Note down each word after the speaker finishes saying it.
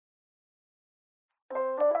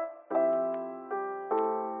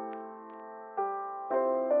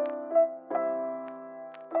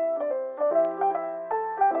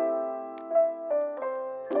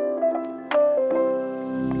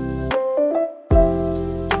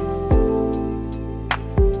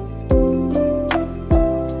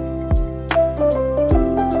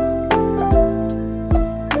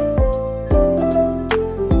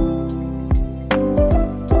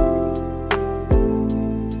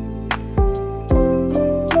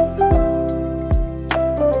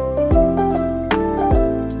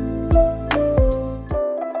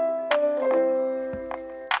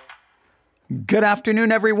Good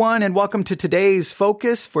afternoon, everyone, and welcome to today's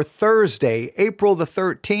focus for Thursday, April the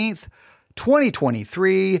 13th,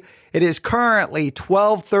 2023. It is currently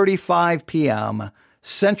 12:35 p.m.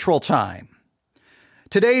 Central Time.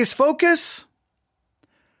 Today's focus: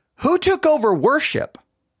 who took over worship?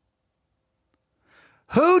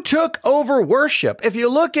 Who took over worship? If you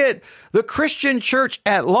look at the Christian church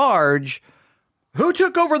at large, who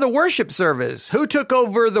took over the worship service? Who took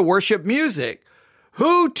over the worship music?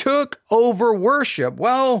 Who took over worship?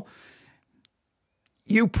 Well,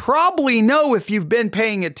 you probably know if you've been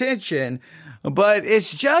paying attention, but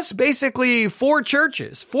it's just basically four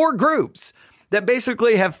churches, four groups that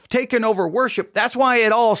basically have taken over worship. That's why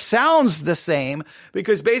it all sounds the same,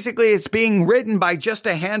 because basically it's being written by just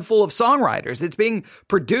a handful of songwriters. It's being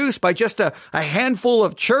produced by just a handful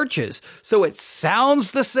of churches. So it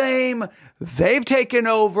sounds the same. They've taken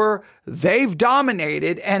over. They've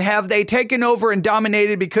dominated. And have they taken over and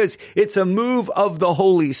dominated because it's a move of the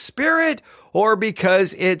Holy Spirit or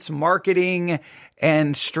because it's marketing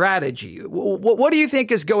and strategy? What do you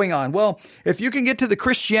think is going on? Well, if you can get to the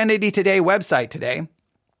Christianity Today website today,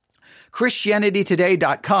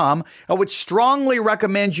 ChristianityToday.com, I would strongly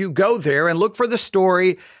recommend you go there and look for the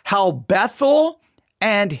story, how Bethel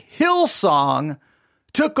and Hillsong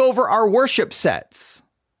took over our worship sets.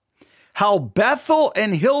 How Bethel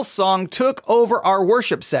and Hillsong took over our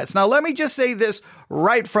worship sets. Now, let me just say this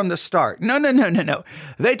right from the start. No.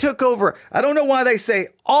 They took over. I don't know why they say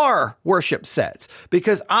our worship sets,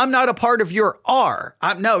 because I'm not a part of your our.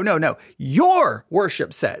 No. Your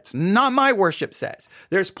worship sets, not my worship sets.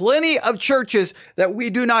 There's plenty of churches that we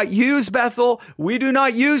do not use Bethel. We do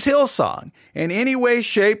not use Hillsong in any way,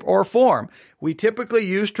 shape, or form. We typically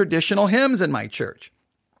use traditional hymns in my church.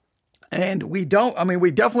 And we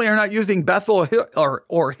definitely are not using Bethel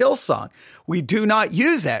or Hillsong. We do not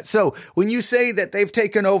use that. So when you say that they've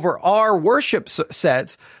taken over our worship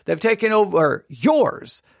sets, they've taken over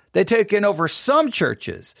yours. They've taken over some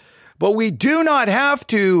churches. But we do not have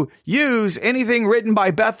to use anything written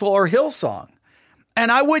by Bethel or Hillsong.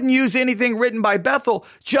 And I wouldn't use anything written by Bethel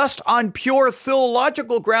just on pure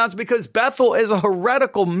theological grounds, because Bethel is a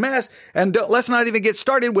heretical mess. And let's not even get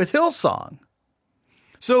started with Hillsong.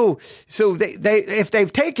 So they if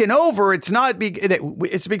they've taken over, it's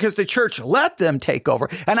because the church let them take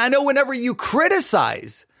over. And I know whenever you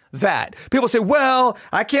criticize that, people say, well,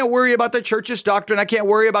 I can't worry about the church's doctrine. I can't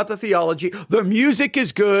worry about the theology. The music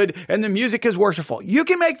is good and the music is worshipful. You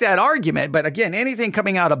can make that argument. But again, anything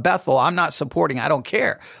coming out of Bethel, I'm not supporting. I don't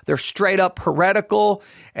care. They're straight up heretical.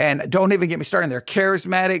 And don't even get me started on their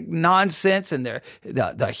charismatic nonsense and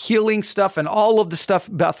the healing stuff and all of the stuff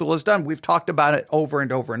Bethel has done. We've talked about it over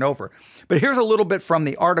and over and over. But here's a little bit from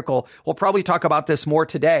the article. We'll probably talk about this more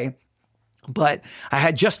today. But I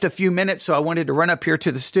had just a few minutes, so I wanted to run up here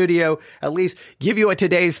to the studio, at least give you a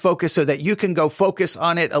today's focus so that you can go focus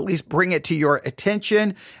on it, at least bring it to your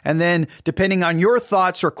attention. And then depending on your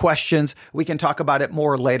thoughts or questions, we can talk about it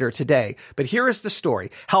more later today. But here is the story,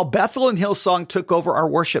 how Bethel and Hillsong took over our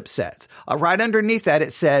worship sets. Right underneath that,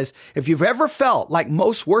 it says, if you've ever felt like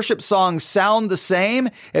most worship songs sound the same,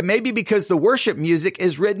 it may be because the worship music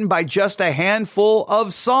is written by just a handful of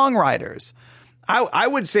songwriters. I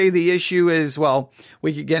would say the issue is, well,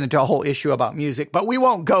 we could get into a whole issue about music, but we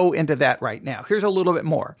won't go into that right now. Here's a little bit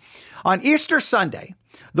more. On Easter Sunday,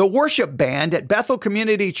 the worship band at Bethel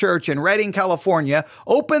Community Church in Redding, California,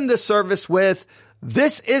 opened the service with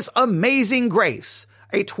 "This Is Amazing Grace,"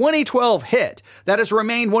 a 2012 hit that has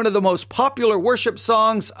remained one of the most popular worship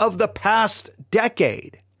songs of the past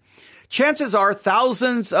decade. Chances are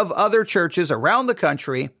thousands of other churches around the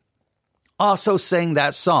country also sang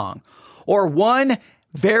that song, or one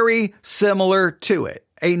very similar to it.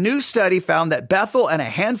 A new study found that Bethel and a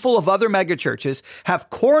handful of other megachurches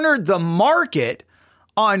have cornered the market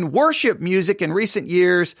on worship music in recent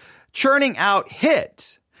years, churning out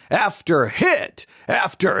hit after hit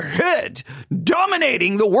after hit,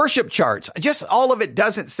 dominating the worship charts. Just all of it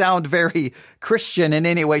doesn't sound very Christian in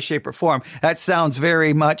any way, shape, or form. That sounds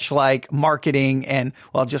very much like marketing and,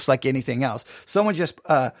 well, just like anything else. Someone just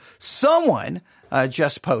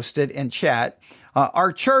posted in chat,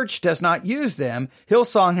 our church does not use them.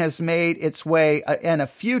 Hillsong has made its way in a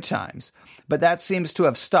few times, but that seems to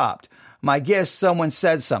have stopped. My guess, someone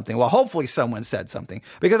said something. Well, hopefully someone said something,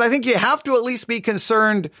 because I think you have to at least be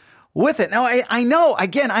concerned with it. Now, I know,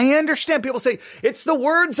 again, I understand people say it's the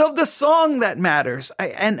words of the song that matters.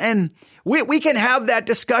 And we can have that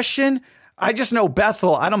discussion. I just know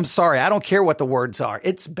Bethel. I'm sorry. I don't care what the words are.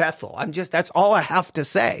 It's Bethel. That's all I have to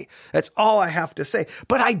say. That's all I have to say.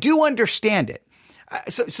 But I do understand it.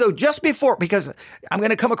 So just before, because I'm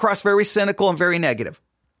going to come across very cynical and very negative.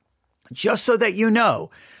 just so that you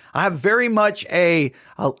know, I have very much if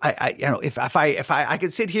I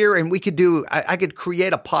could sit here and I could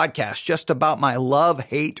create a podcast just about my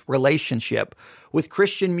love-hate relationship with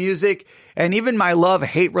Christian music and even my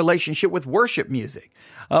love-hate relationship with worship music.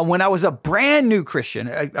 When I was a brand new Christian,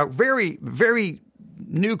 a very, very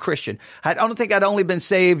new Christian, I don't think I'd only been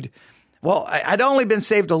saved. Well, I'd only been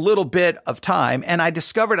saved a little bit of time, and I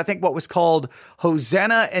discovered, I think, what was called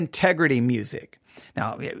Hosanna Integrity music.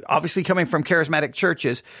 Now, obviously coming from charismatic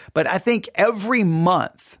churches, but I think every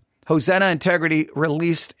month Hosanna Integrity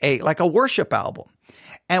released a worship album.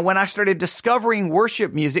 And when I started discovering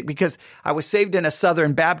worship music, because I was saved in a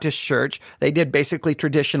Southern Baptist church, they did basically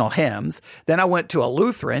traditional hymns. Then I went to a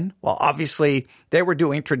Lutheran. Well, obviously they were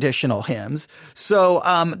doing traditional hymns. So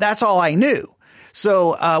that's all I knew.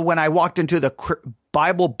 So when I walked into the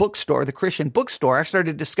Bible bookstore, the Christian bookstore, I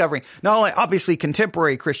started discovering not only obviously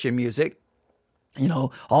contemporary Christian music,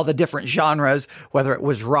 all the different genres, whether it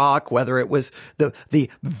was rock, whether it was the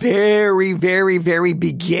very, very, very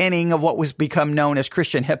beginning of what was become known as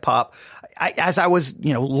Christian hip hop. As I was,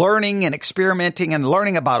 learning and experimenting and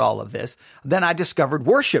learning about all of this, then I discovered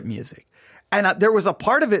worship music. And there was a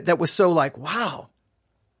part of it that was so like, wow,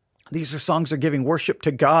 these are songs that are giving worship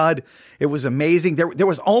to God. It was amazing. There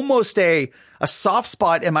was almost a soft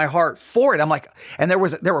spot in my heart for it. I'm like, and there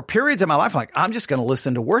were periods in my life, I'm like, I'm just going to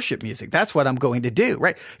listen to worship music. That's what I'm going to do,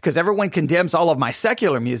 right? Because everyone condemns all of my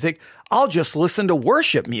secular music. I'll just listen to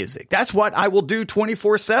worship music. That's what I will do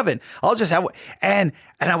 24/7. I'll just have, and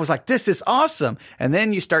I was like, this is awesome. And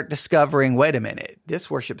then you start discovering, wait a minute, this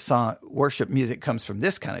worship music comes from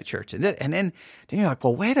this kind of church. And then you're like,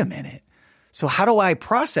 well, wait a minute. So how do I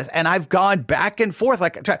process? And I've gone back and forth.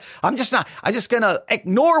 I'm just going to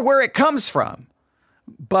ignore where it comes from.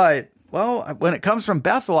 But, well, when it comes from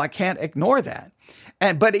Bethel, I can't ignore that.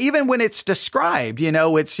 But even when it's described,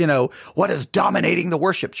 it's, what is dominating the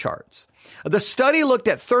worship charts. The study looked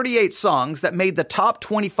at 38 songs that made the top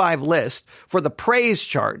 25 list for the praise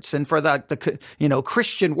charts and for the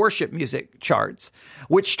Christian worship music charts,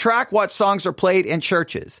 which track what songs are played in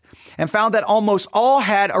churches, and found that almost all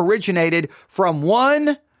had originated from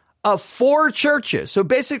one of 4 churches. So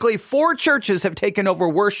basically 4 churches have taken over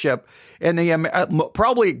worship in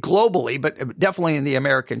probably globally, but definitely in the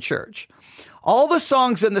American church. All the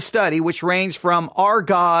songs in the study, which range from Our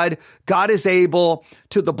God, God is Able,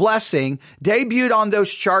 to The Blessing, debuted on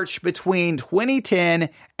those charts between 2010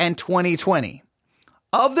 and 2020.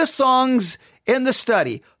 Of the songs in the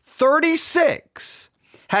study, 36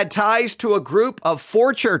 had ties to a group of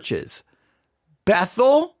 4 churches: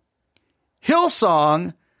 Bethel,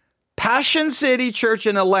 Hillsong, Passion City Church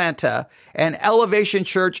in Atlanta, and Elevation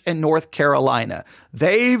Church in North Carolina.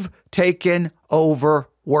 They've taken over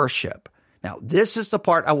worship. Now, this is the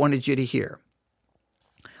part I wanted you to hear.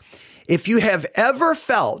 If you have ever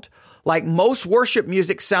felt like most worship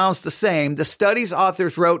music sounds the same, the study's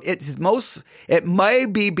authors wrote it may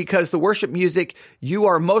be because the worship music you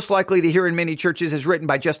are most likely to hear in many churches is written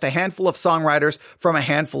by just a handful of songwriters from a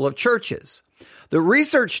handful of churches. The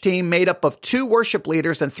research team, made up of 2 worship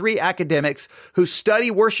leaders and 3 academics who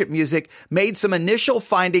study worship music, made some initial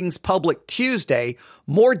findings public Tuesday.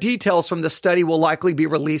 More details from the study will likely be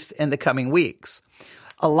released in the coming weeks.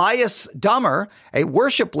 Elias Dummer, a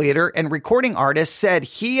worship leader and recording artist, said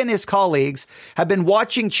he and his colleagues have been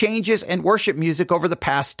watching changes in worship music over the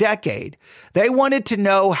past decade. They wanted to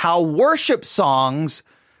know how worship songs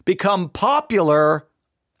become popular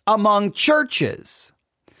among churches.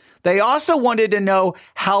 They also wanted to know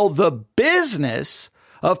how the business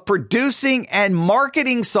of producing and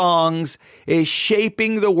marketing songs is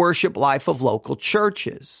shaping the worship life of local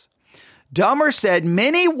churches. Dummer said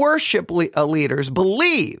many worship leaders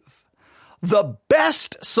believe the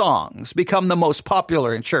best songs become the most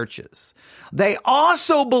popular in churches. They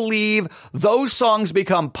also believe those songs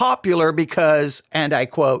become popular because, and I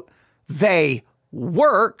quote, they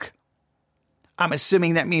work. I'm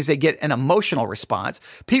assuming that means they get an emotional response.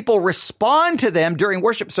 People respond to them during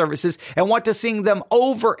worship services and want to sing them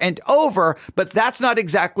over and over, but that's not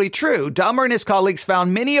exactly true. Dummer and his colleagues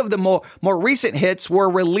found many of the more recent hits were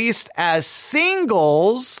released as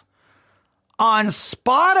singles on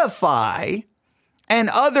Spotify and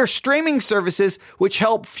other streaming services, which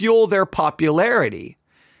help fuel their popularity.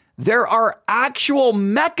 There are actual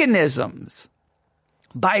mechanisms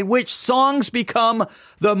by which songs become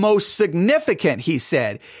the most significant, he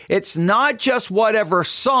said. It's not just whatever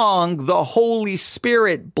song the Holy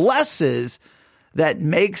Spirit blesses that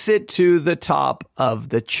makes it to the top of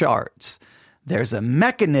the charts. There's a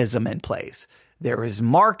mechanism in place. There is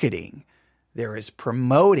marketing. there is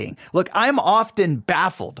promoting. Look, I'm often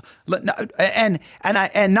baffled. And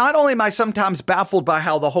not only am I sometimes baffled by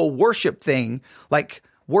how the whole worship thing, like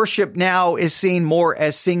worship now is seen more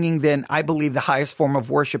as singing than I believe the highest form of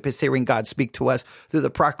worship is hearing God speak to us through the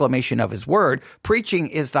proclamation of his word. Preaching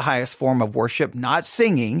is the highest form of worship, not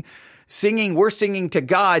singing. Singing, we're singing to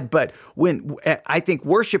God, but when I think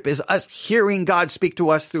worship is us hearing God speak to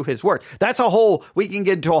us through his word. We can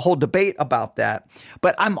get into a whole debate about that.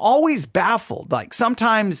 But I'm always baffled. Like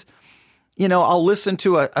sometimes, I'll listen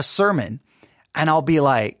to a sermon and I'll be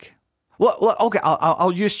like, well okay,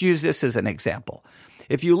 I'll just use this as an example.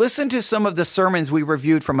 If you listen to some of the sermons we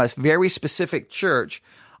reviewed from a very specific church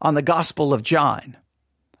on the Gospel of John,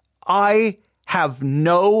 I have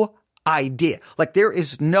no idea. Like there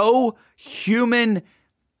is no human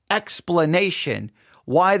explanation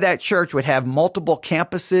why that church would have multiple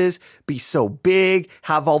campuses, be so big,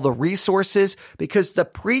 have all the resources, because the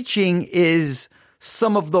preaching is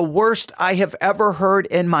some of the worst I have ever heard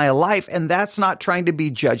in my life. And that's not trying to be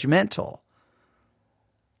judgmental.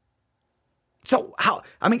 So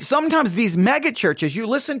sometimes these mega churches, you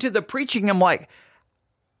listen to the preaching, I'm like,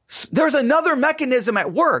 there's another mechanism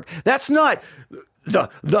at work. That's not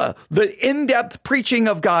the in-depth preaching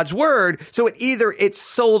of God's word. So it's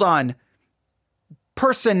sold on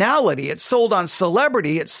personality, it's sold on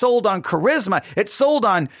celebrity, it's sold on charisma, it's sold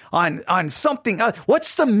on something else.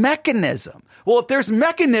 What's the mechanism? Well, if there's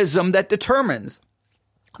mechanism that determines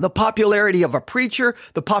the popularity of a preacher,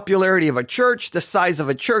 the popularity of a church, the size of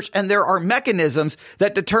a church, and there are mechanisms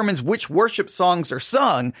that determines which worship songs are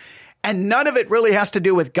sung, and none of it really has to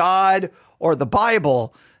do with God or the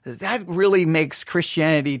Bible, that really makes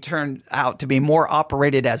Christianity turn out to be more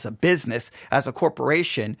operated as a business, as a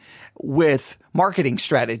corporation with marketing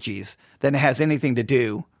strategies than it has anything to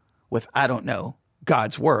do with,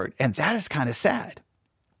 God's word. And that is kind of sad.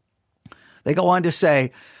 They go on to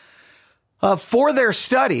say, for their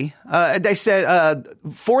study,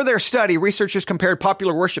 researchers compared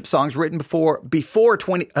popular worship songs written before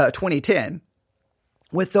 2010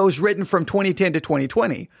 with those written from 2010 to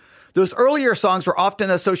 2020. Those earlier songs were often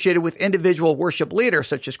associated with individual worship leaders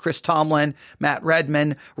such as Chris Tomlin, Matt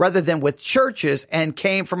Redman, rather than with churches, and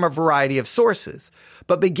came from a variety of sources.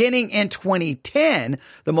 But beginning in 2010,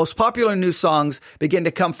 the most popular new songs began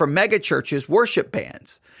to come from mega churches, worship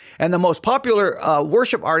bands. And the most popular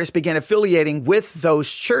worship artists began affiliating with those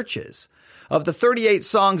churches. Of the 38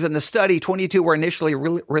 songs in the study, 22 were initially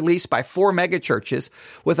released by 4 megachurches,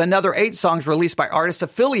 with another 8 songs released by artists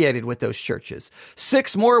affiliated with those churches.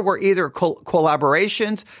 6 more were either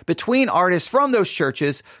collaborations between artists from those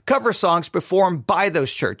churches, cover songs performed by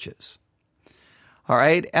those churches. All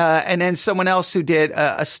right. And then someone else who did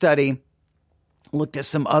a study looked at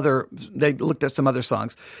some other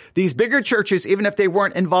songs. These bigger churches, even if they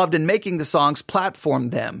weren't involved in making the songs,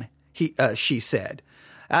 platformed them, she said.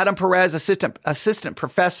 Adam Perez, assistant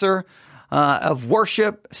professor of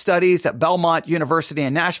worship studies at Belmont University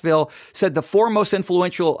in Nashville, said the 4 most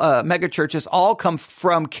influential megachurches all come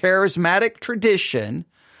from charismatic tradition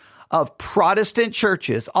of Protestant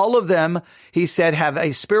churches. All of them, he said, have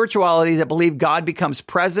a spirituality that believe God becomes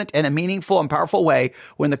present in a meaningful and powerful way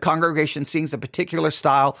when the congregation sings a particular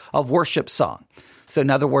style of worship song. So in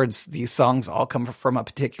other words, these songs all come from a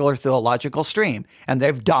particular theological stream, and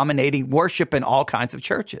they're dominating worship in all kinds of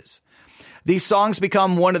churches. These songs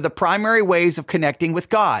become one of the primary ways of connecting with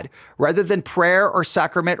God, rather than prayer or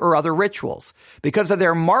sacrament or other rituals. Because of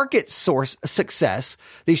their market source success,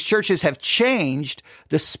 these churches have changed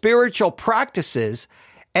the spiritual practices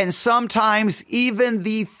and sometimes even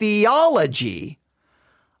the theology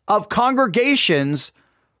of congregations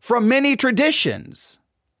from many traditions.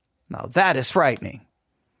 Now that is frightening.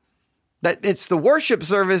 That it's the worship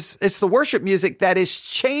service, it's the worship music that is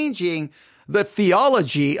changing the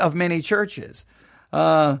theology of many churches.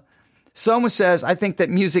 Someone says, I think that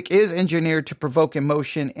music is engineered to provoke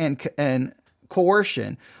emotion and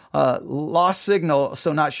coercion. Lost signal,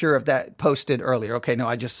 so not sure if that posted earlier. Okay, no,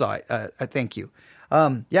 I just saw it. Thank you.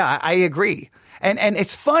 Yeah, I agree. And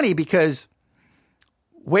it's funny because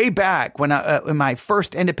way back when in my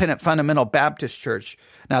first independent fundamental Baptist church,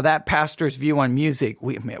 now that pastor's view on music,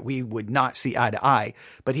 we would not see eye to eye,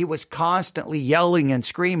 but he was constantly yelling and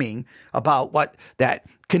screaming about what that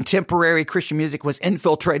contemporary Christian music was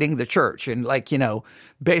infiltrating the church. And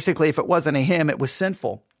basically if it wasn't a hymn, it was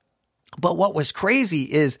sinful. But what was crazy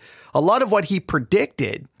is a lot of what he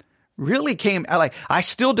predicted really came, I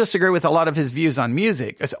still disagree with a lot of his views on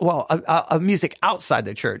music. Well, music outside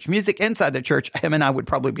the church. Music inside the church, him and I would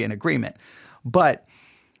probably be in agreement. But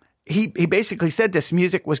he basically said this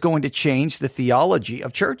music was going to change the theology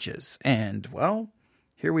of churches. And, well,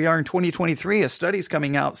 Here we are in 2023, a study's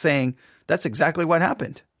coming out saying that's exactly what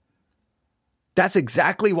happened. That's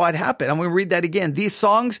exactly what happened. I'm going to read that again. These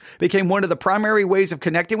songs became one of the primary ways of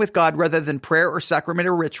connecting with God rather than prayer or sacrament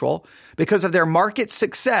or ritual. Because of their market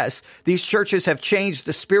success, these churches have changed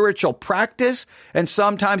the spiritual practice and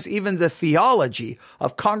sometimes even the theology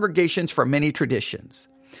of congregations for many traditions.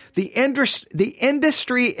 The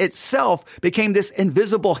industry itself became this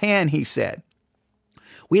invisible hand, he said.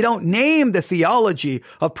 We don't name the theology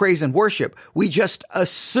of praise and worship. We just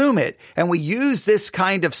assume it, and we use this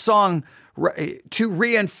kind of song to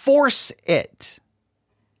reinforce it.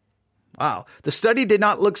 Wow. The study did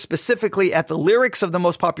not look specifically at the lyrics of the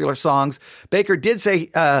most popular songs. Baker did say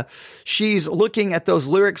she's looking at those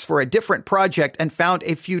lyrics for a different project and found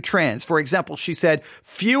a few trends. For example, she said,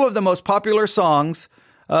 few of the most popular songs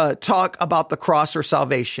talk about the cross or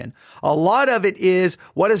salvation. A lot of it is,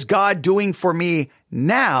 what is God doing for me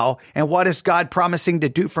now, and what is God promising to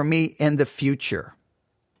do for me in the future?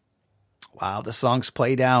 Wow, the songs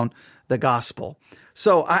play down the gospel.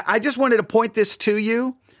 So I just wanted to point this to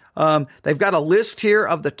you. They've got a list here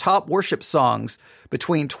of the top worship songs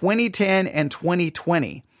between 2010 and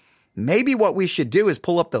 2020. Maybe what we should do is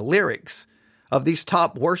pull up the lyrics of these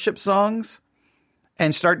top worship songs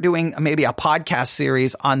and start doing maybe a podcast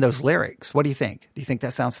series on those lyrics. What do you think? Do you think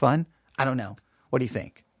that sounds fun? I don't know. What do you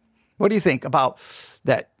think? What do you think about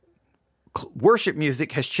that? Worship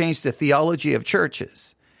music has changed the theology of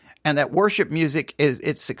churches, and that worship music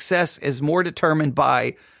its success is more determined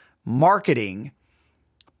by marketing,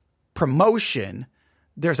 promotion.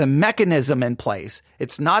 There's a mechanism in place.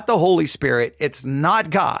 It's not the Holy Spirit. It's not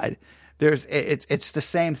God. It's the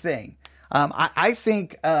same thing. I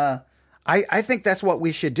think that's what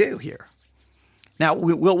we should do here. Now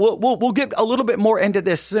we'll get a little bit more into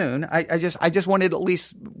this soon. I just wanted to at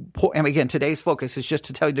least, and again, today's focus is just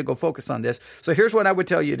to tell you to go focus on this. So here's what I would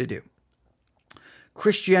tell you to do.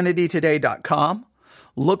 ChristianityToday.com.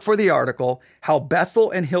 Look for the article, How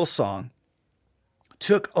Bethel and Hillsong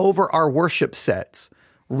Took Over Our Worship Sets.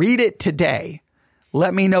 Read it today.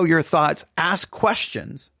 Let me know your thoughts. Ask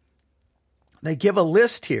questions. They give a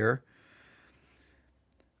list here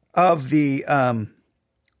of the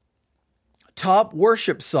top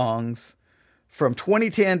worship songs from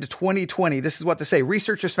 2010 to 2020. This is what they say.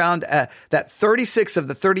 Researchers found that 36 of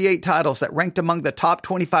the 38 titles that ranked among the top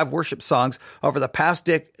 25 worship songs over the past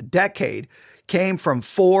decade came from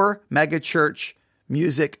 4 megachurch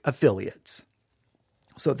music affiliates.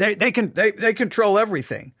 So they control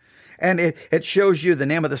everything. And it shows you the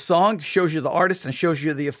name of the song, shows you the artist, and shows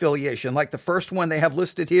you the affiliation. Like the first one they have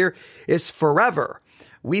listed here is Forever.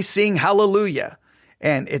 We Sing Hallelujah.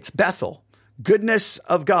 And it's Bethel. Goodness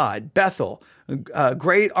of God, Bethel.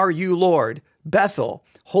 Great Are You, Lord, Bethel.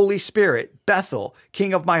 Holy Spirit, Bethel.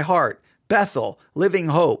 King of My Heart, Bethel. Living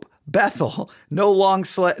Hope, Bethel. No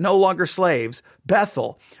longer slaves,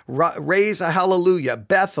 Bethel. Raise a Hallelujah,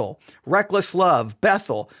 Bethel. Reckless Love,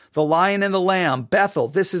 Bethel. The Lion and the Lamb, Bethel.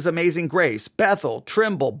 This is Amazing Grace, Bethel.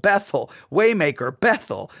 Tremble, Bethel. Waymaker,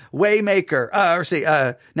 Bethel.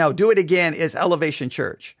 Waymaker. Now Do It Again is Elevation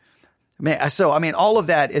Church. All of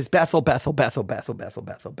that is Bethel, Bethel, Bethel, Bethel, Bethel,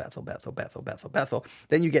 Bethel, Bethel, Bethel, Bethel, Bethel, Bethel.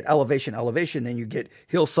 Then you get Elevation. Then you get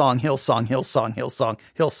Hillsong, Hillsong, Hillsong, Hillsong,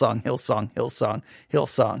 Hillsong, Hillsong, Hillsong,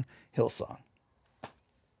 Hillsong, Hillsong.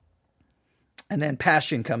 And then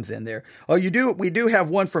Passion comes in there. We do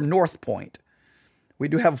have one from North Point. We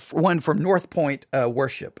do have one from North Point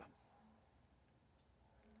Worship.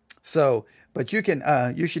 So, but you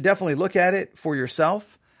should definitely look at it for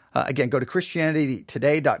yourself. Again, go to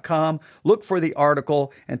ChristianityToday.com. Look for the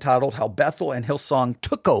article entitled How Bethel and Hillsong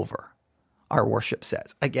Took Over Our Worship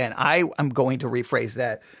Sets. Again, I am going to rephrase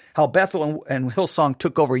that. How Bethel and Hillsong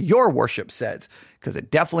took over your worship sets, because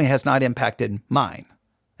it definitely has not impacted mine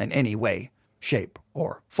in any way, shape,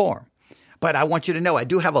 or form. But I want you to know I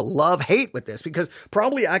do have a love-hate with this, because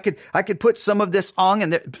probably I could put some of this on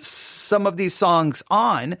and some of these songs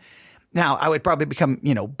on. Now, I would probably become,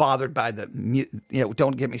 bothered by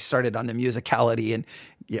don't get me started on the musicality and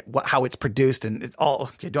how it's produced and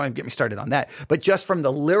don't even get me started on that. But just from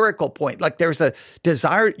the lyrical point, like there's a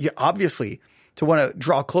desire, obviously, to want to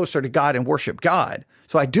draw closer to God and worship God.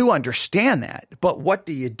 So I do understand that. But what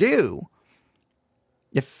do you do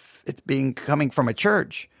if it's coming from a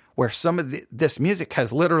church where some of this music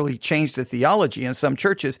has literally changed the theology in some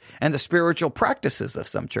churches and the spiritual practices of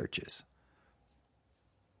some churches?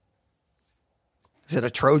 Is it a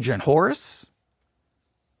Trojan horse?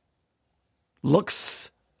 Look,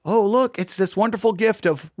 it's this wonderful gift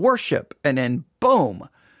of worship. And then boom,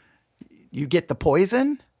 you get the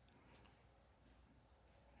poison.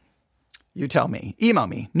 You tell me. Email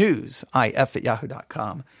me,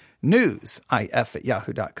 newsif@yahoo.com.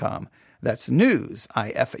 Newsif@yahoo.com. That's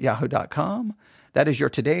newsif@yahoo.com. That is your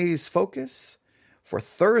today's focus for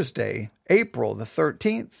Thursday, April the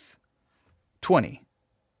 13th,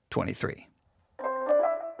 2023.